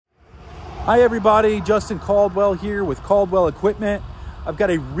Hi everybody, Justin Caldwell here with Caldwell Equipment. I've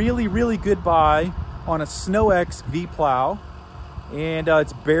got a really good buy on a SnowEx V plow, and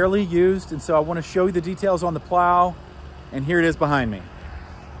it's barely used, and so I want to show you the details on the plow, and here it is behind me.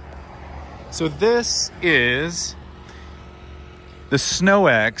 So this is the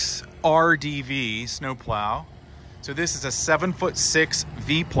SnowEx RDV snow plow. So this is a 7'6"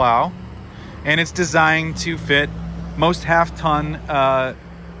 V plow, and it's designed to fit most half-ton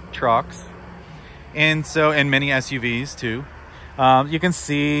trucks, and many SUVs too. You can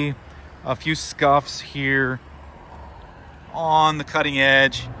see a few scuffs here on the cutting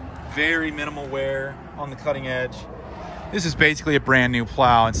edge, very minimal wear on the cutting edge. This is basically a brand new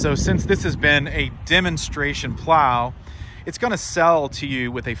plow, and so since this has been a demonstration plow, it's going to sell to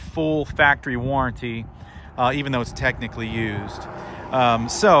you with a full factory warranty, even though it's technically used.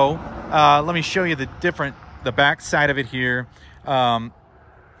 Let me show you the back side of it here.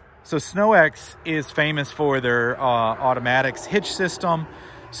 So SnowEx is famous for their automatics hitch system.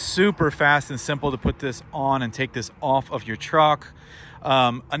 Super fast and simple to put this on and take this off of your truck.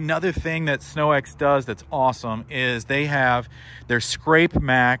 Another thing that SnowEx does that's awesome is they have their Scrape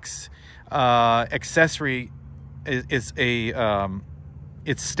Max accessory it's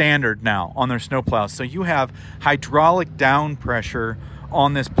standard now on their snow plows. So you have hydraulic down pressure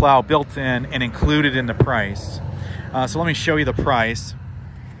on this plow built in and included in the price. So let me show you the price.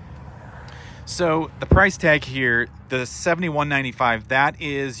 So the price tag here, the $71.95, that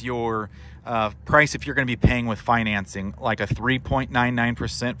is your price if you're going to be paying with financing, like a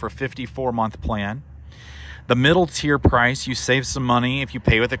 3.99% for 54-month plan. The middle tier price, you save some money if you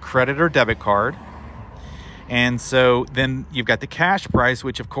pay with a credit or debit card. And so then you've got the cash price,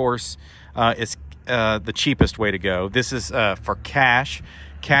 which of course is the cheapest way to go. This is for cash,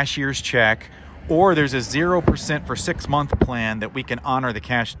 cashier's check, or there's a 0% for 6-month plan that we can honor the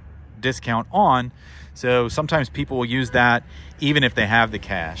cash discount on. So sometimes people will use that even if they have the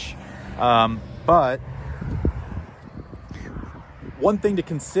cash. But one thing to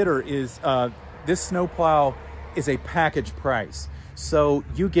consider is this snowplow is a package price. So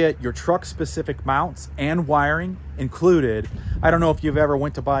you get your truck specific mounts and wiring included. I don't know if you've ever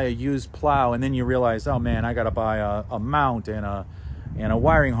went to buy a used plow and then you realize, oh man, I got to buy a mount and a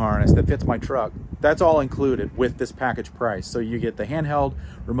wiring harness that fits my truck. That's all included with this package price. So you get the handheld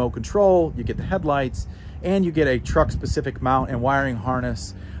remote control, you get the headlights, and you get a truck specific mount and wiring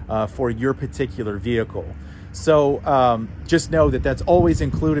harness for your particular vehicle. So just know that that's always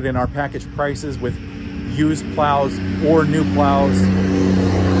included in our package prices with used plows or new plows.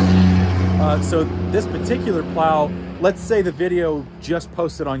 So this particular plow, let's say the video just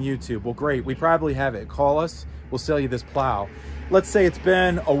posted on YouTube. Well, great, we probably have it. Call us, we'll sell you this plow. Let's say it's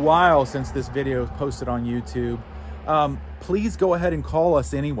been a while since this video was posted on YouTube. Please go ahead and call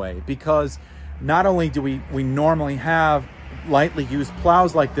us anyway, because not only do we normally have lightly used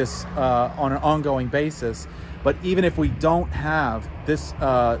plows like this on an ongoing basis, but even if we don't have this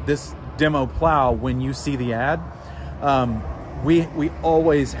this demo plow when you see the ad, we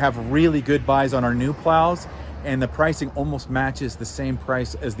always have really good buys on our new plows, and the pricing almost matches the same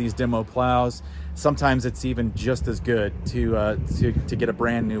price as these demo plows. Sometimes it's even just as good to get a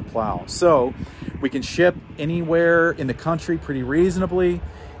brand new plow. So we can ship anywhere in the country pretty reasonably.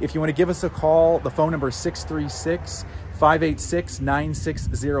 If you want to give us a call, the phone number is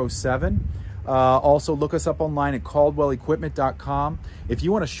 636-586-9607. Also look us up online at caldwellequipment.com. If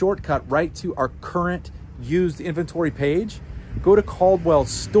you want a shortcut right to our current used inventory page, go to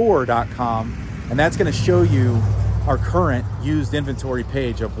caldwellstore.com, and that's going to show you our current used inventory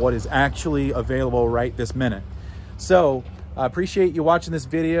page of what is actually available right this minute. So I appreciate you watching this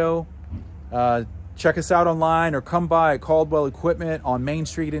video. Check us out online or come by at Caldwell Equipment on Main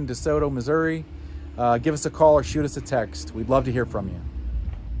Street in DeSoto, Missouri. Give us a call or shoot us a text. We'd love to hear from you.